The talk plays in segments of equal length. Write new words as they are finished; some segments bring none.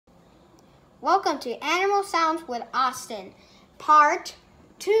Welcome to Animal Sounds with Austin, Part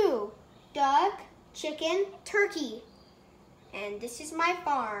 2, Duck, Chicken, Turkey. And this is my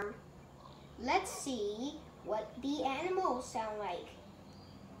farm. Let's see what the animals sound like.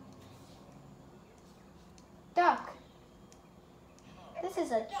 Duck. This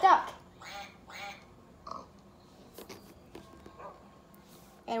is a duck.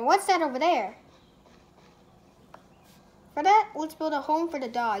 And what's that over there? For that, let's build a home for the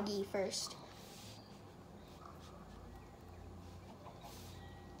doggy first.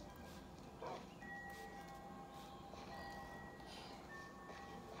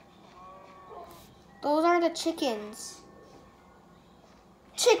 Those are the chickens.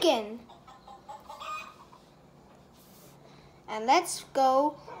 Chicken! And let's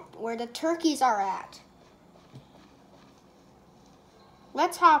go where the turkeys are at.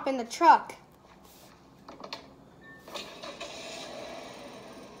 Let's hop in the truck.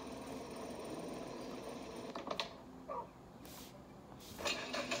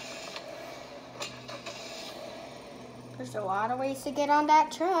 There's a lot of ways to get on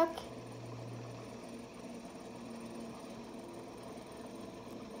that truck.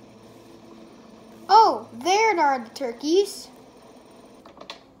 Oh, there are the turkeys.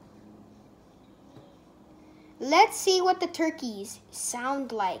 Let's see what the turkeys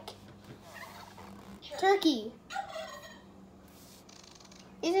sound like. Turkey.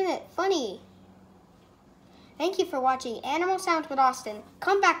 Isn't it funny? Thank you for watching Animal Sounds with Austin.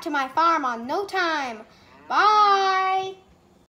 Come back to my farm on no time. Bye.